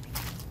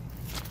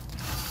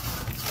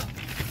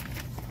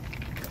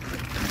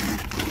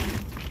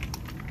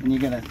and you're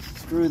going to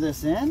screw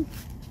this in,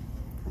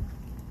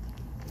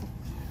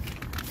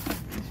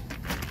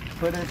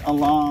 put it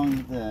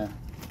along the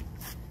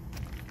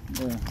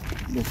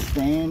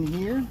stand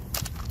here,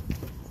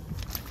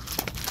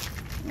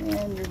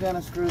 and you're going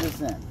to screw this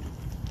in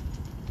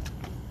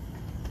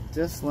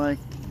just like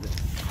this.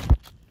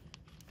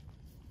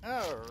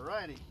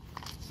 Alrighty,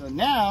 so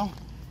now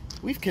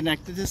we've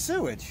connected the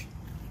sewage.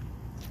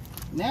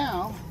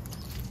 Now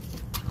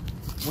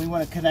we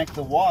want to connect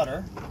the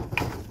water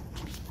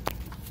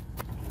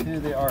to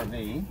the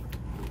RV,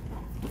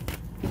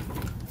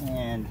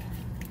 and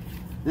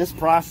this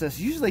process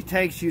usually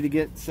takes you to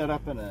get set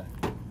up in a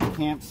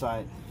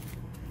campsite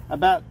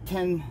about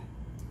 10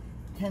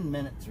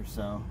 minutes or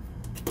so.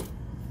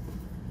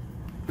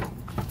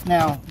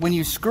 Now when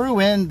you screw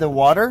in the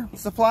water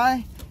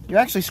supply, you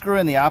actually screw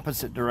in the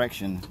opposite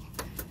direction.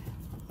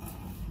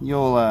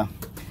 You'll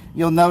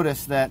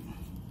notice that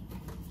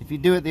if you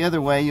do it the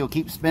other way, you'll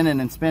keep spinning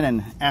and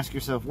spinning. Ask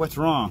yourself, what's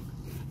wrong?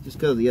 Just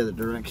go the other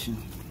direction.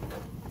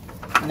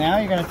 Now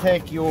you're going to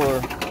take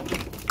your,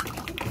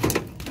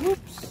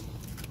 whoops.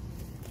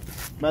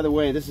 By the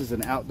way, this is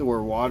an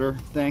outdoor water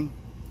thing,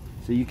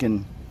 so you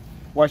can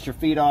wash your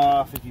feet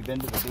off if you've been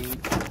to the beach,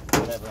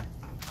 whatever.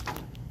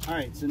 All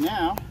right, so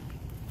now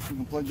you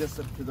can plug this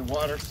up to the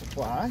water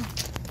supply.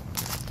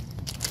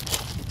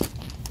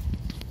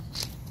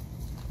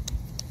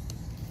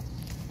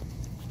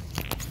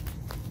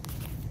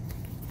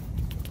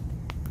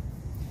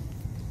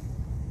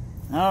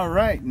 All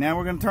right, now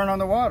we're going to turn on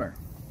the water.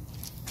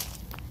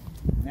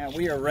 Now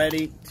we are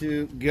ready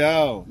to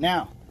go.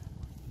 Now,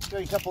 I'll show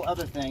you a couple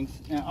other things.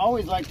 Now, I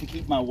always like to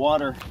keep my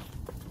water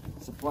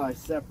supply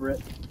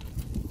separate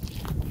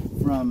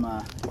from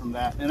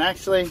that. And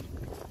actually,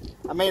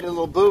 I made a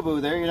little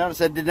boo-boo there. You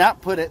notice I did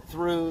not put it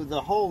through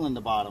the hole in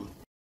the bottom.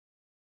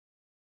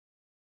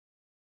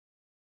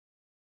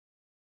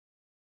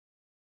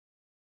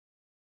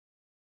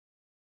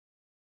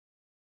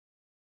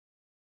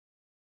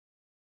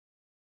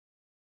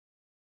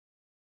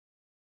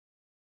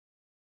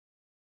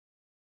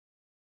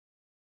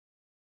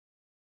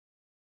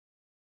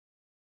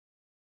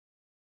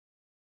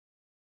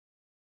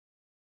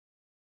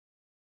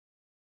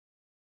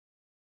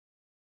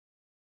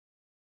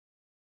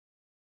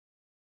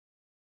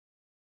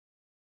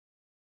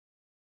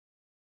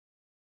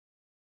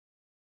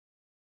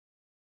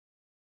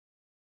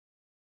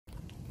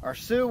 Our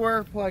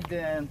sewer plugged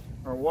in,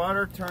 our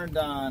water turned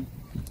on.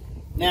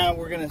 Now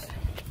we're going to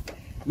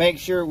make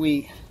sure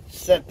we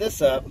set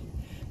this up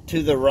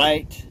to the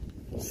right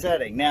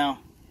setting. Now,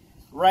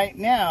 right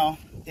now,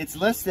 it's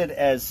listed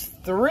as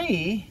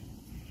 3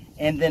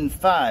 and then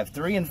 5.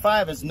 3 and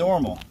 5 is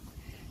normal.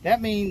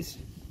 That means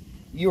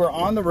you are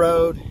on the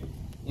road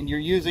and you're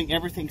using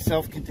everything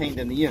self-contained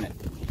in the unit.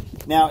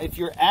 Now, if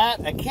you're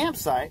at a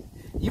campsite,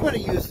 you want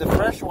to use the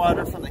fresh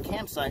water from the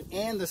campsite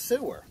and the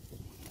sewer.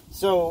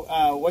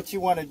 So what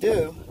you want to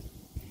do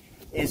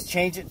is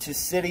change it to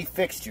city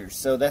fixtures.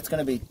 So that's going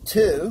to be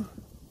 2,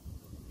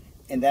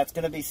 and that's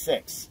going to be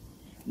 6.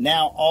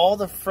 Now all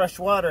the fresh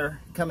water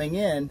coming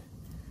in,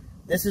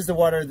 this is the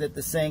water that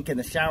the sink and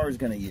the shower is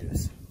going to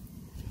use.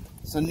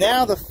 So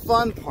now the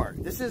fun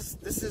part. This is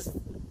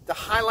the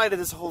highlight of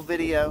this whole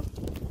video,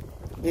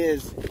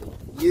 is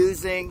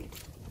using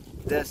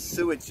the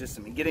sewage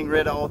system and getting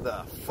rid of all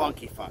the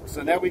funky funk.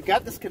 So now we've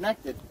got this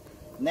connected.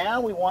 Now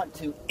we want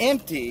to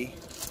empty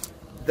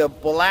the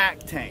black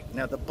tank.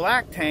 Now the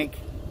black tank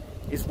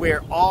is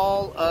where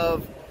all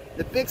of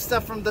the big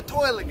stuff from the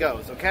toilet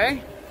goes,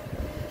 okay?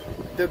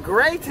 The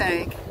gray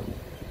tank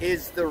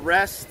is the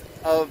rest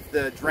of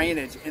the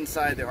drainage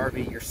inside the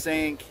RV, your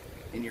sink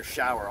and your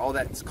shower. All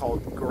that's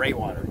called gray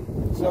water.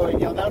 So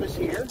you'll notice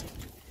here,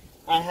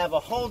 I have a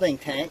holding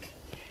tank.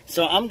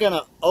 So I'm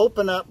gonna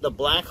open up the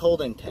black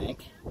holding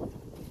tank.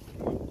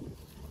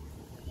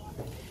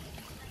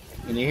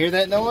 Can you hear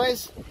that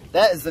noise?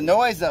 That is the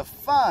noise of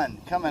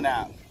fun coming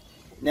out.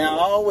 Now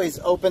I always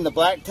open the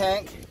black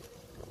tank,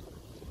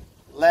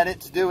 let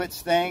it do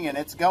its thing, and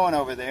it's going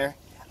over there.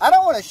 I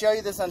don't want to show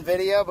you this on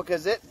video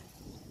because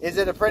is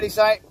it a pretty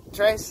sight,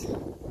 Trace?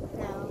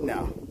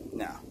 No.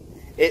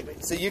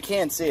 So you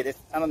can see it.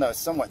 I don't know, it's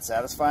somewhat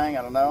satisfying,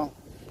 I don't know.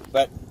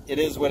 But it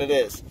is what it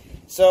is.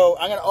 So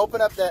I'm going to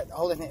open up that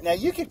holding tank. Now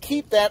you could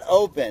keep that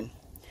open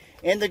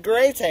and the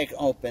gray tank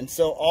open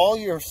so all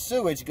your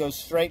sewage goes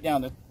straight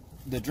down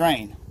the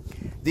drain.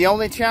 The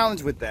only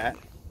challenge with that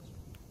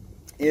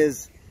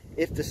is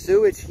if the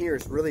sewage here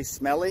is really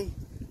smelly,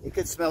 it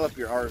could smell up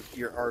your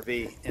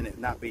RV and it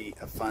not be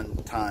a fun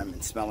time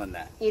in smelling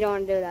that. You don't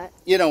want to do that.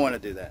 You don't want to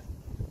do that.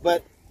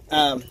 But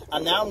now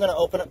I'm going to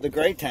open up the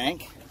gray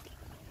tank,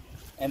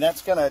 and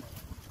that's going to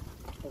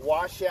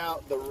wash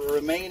out the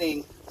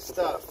remaining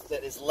stuff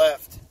that is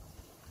left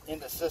in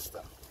the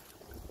system.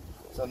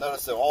 So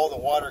notice that all the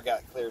water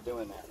got clear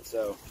doing that.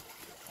 So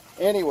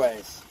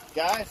anyways,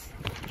 guys,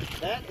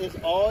 that is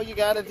all you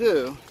got to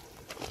do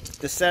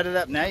to set it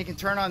up. Now you can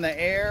turn on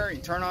the air, you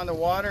turn on the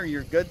water,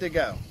 you're good to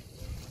go.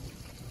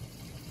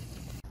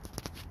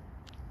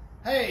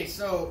 Hey,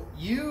 so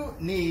you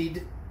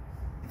need,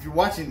 if you're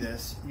watching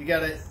this, you got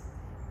to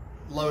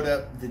load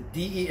up the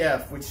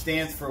DEF, which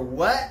stands for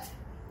what?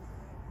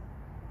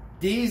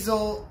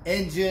 Diesel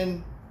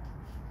engine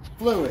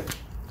fluid.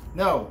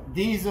 No,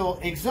 diesel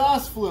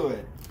exhaust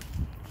fluid.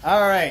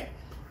 All right.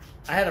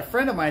 I had a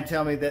friend of mine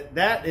tell me that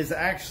that is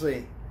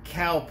actually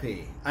cow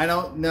pee. I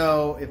don't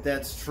know if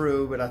that's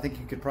true, but I think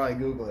you could probably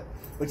Google it.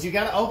 But you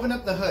got to open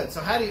up the hood.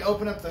 So how do you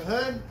open up the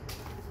hood?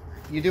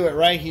 You do it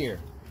right here.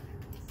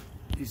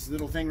 This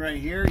little thing right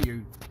here,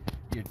 you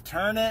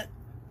turn it,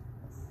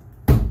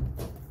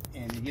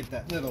 and you get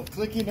that little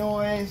clicky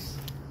noise.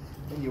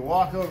 And you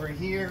walk over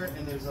here,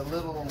 and there's a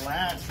little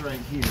latch right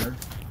here.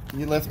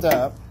 You lift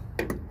up,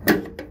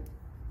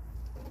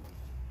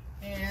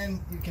 and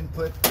you can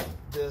put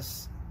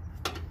this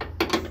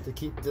to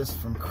keep this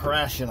from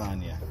crashing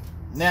on you.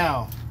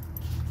 Now,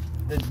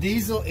 the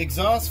diesel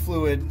exhaust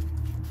fluid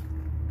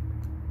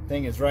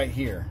thing is right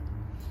here,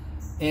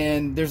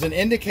 and there's an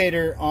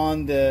indicator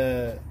on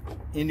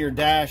in your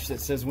dash that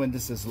says when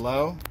this is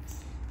low,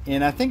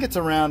 and I think it's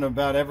around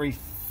about every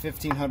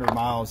 1,500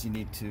 miles you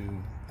need to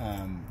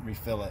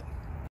refill it.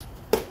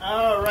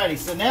 Alrighty,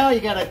 so now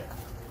you gotta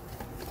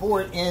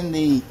pour it in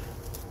the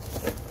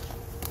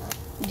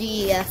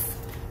DEF.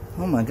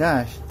 Oh my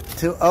gosh,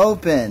 to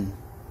open.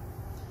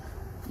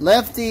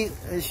 Lefty,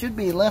 it should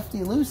be lefty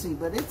loosey,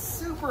 but it's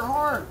super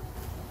hard.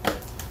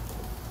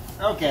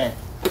 Okay,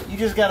 you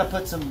just gotta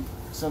put some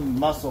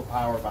muscle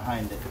power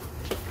behind it.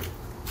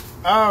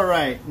 All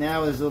right,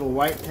 now there's a little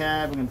white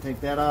tab. We're gonna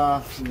take that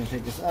off. We're gonna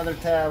take this other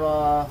tab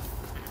off.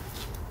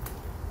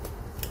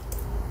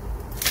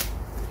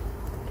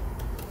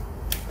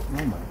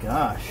 Oh my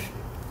gosh.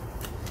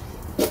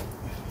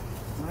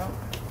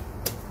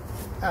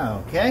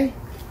 Well, okay.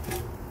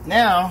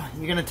 Now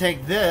you're gonna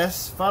take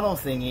this funnel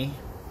thingy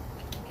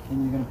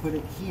and you're gonna put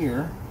it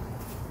here.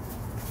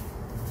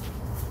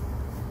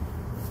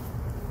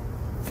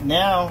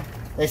 Now,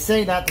 they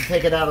say not to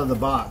take it out of the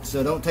box,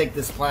 so don't take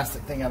this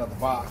plastic thing out of the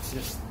box.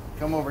 Just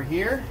come over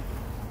here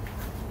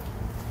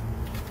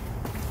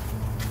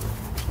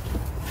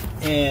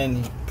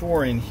and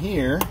pour in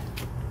here.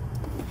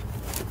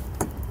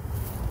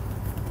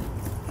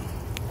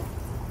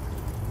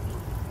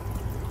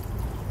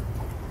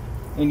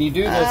 And you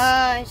do this.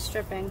 It's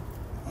dripping.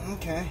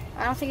 Okay.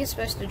 I don't think it's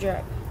supposed to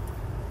drip.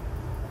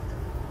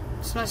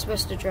 It's not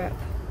supposed to drip.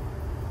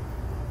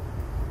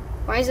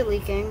 Why is it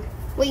leaking?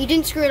 Wait, you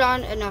didn't screw it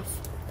on enough.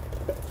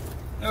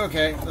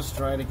 Okay, let's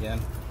try it again.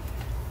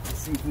 Let's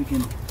see if we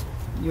can.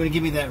 You want to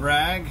give me that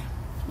rag?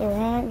 The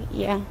rag?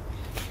 Yeah.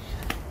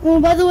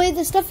 Well, by the way,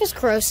 this stuff is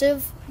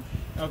corrosive.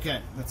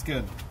 Okay, that's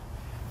good.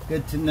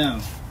 Good to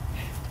know.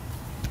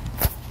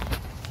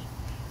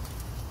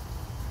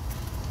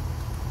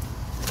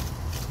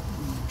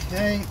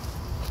 Okay.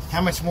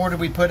 How much more do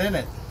we put in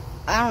it?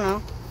 I don't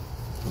know.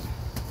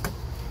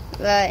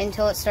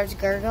 Until it starts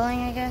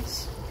gurgling, I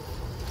guess.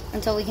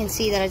 Until we can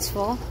see that it's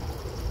full.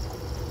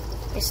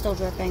 It's still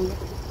dripping.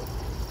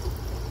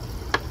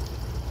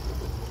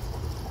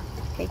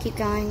 Okay, keep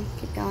going,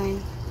 keep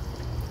going.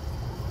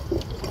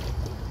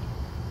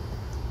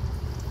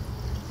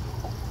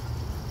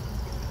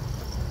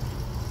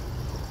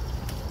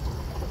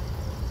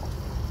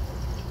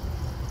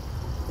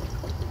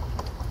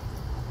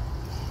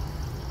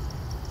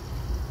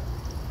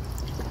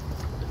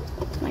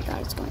 Oh my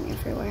god, it's going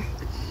everywhere.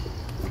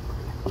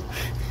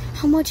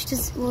 How much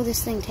will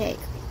this thing take?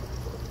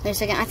 Wait a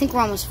second, I think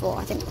we're almost full.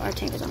 I think our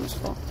tank is almost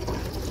full.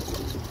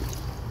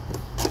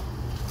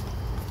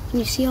 Can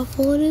you see how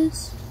full it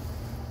is?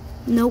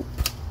 Nope.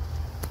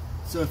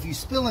 So if you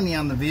spill any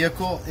on the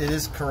vehicle, it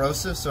is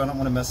corrosive, so I don't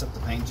want to mess up the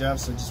paint job,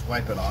 so just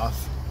wipe it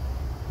off.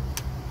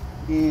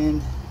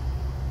 And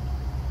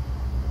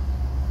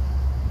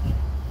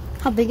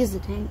how big is the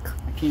tank?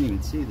 I can't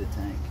even see the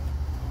tank.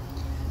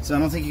 So I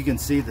don't think you can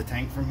see the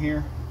tank from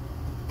here.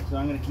 So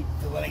I'm going to keep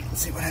filling it and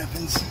see what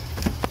happens.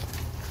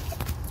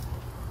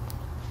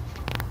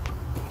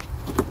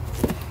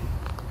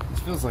 This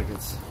feels like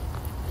it's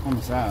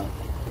almost out.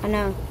 I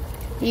know.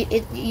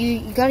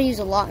 You got to use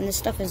a lot, and this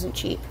stuff isn't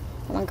cheap.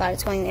 Oh my god,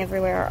 it's going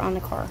everywhere on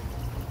the car.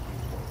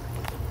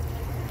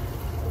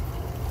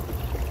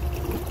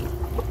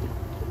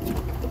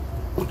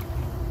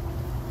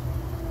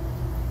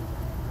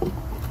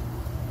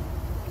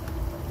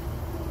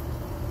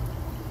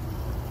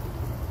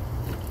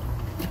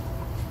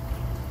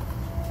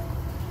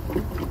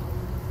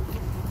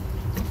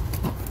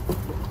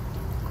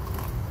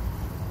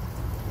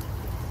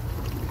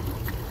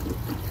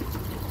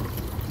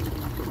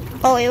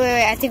 Oh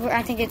wait! I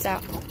think it's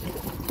out.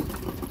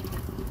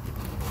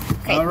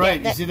 Okay, all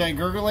right, you see that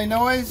gurgling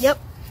noise? Yep.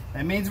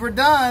 That means we're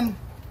done.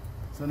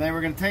 So now we're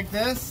going to take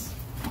this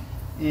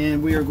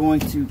and we are going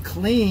to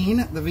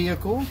clean the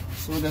vehicle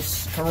so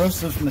this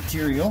corrosive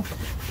material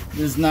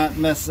does not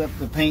mess up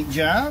the paint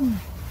job.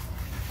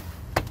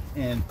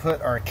 And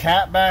put our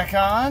cap back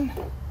on.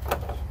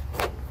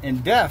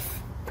 And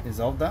DEF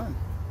is all done.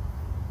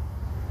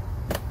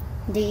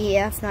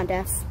 DEF, not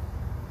DEF.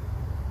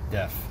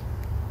 DEF.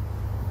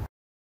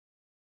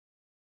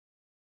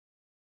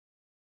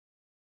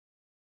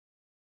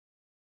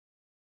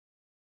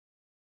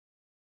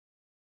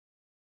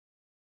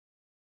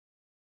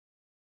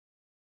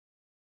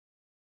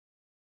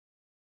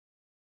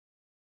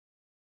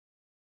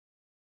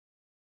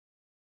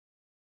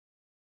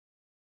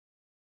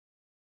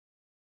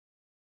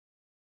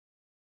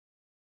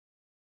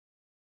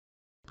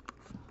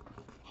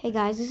 Hey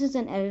guys, this is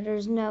an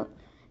editor's note.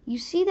 You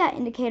see that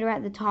indicator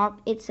at the top?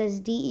 It says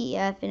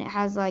DEF and it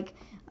has like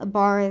a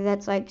bar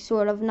that's like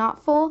sort of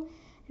not full.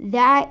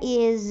 That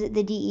is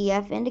the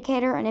DEF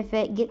indicator, and if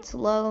it gets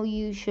low,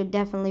 you should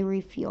definitely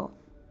refuel.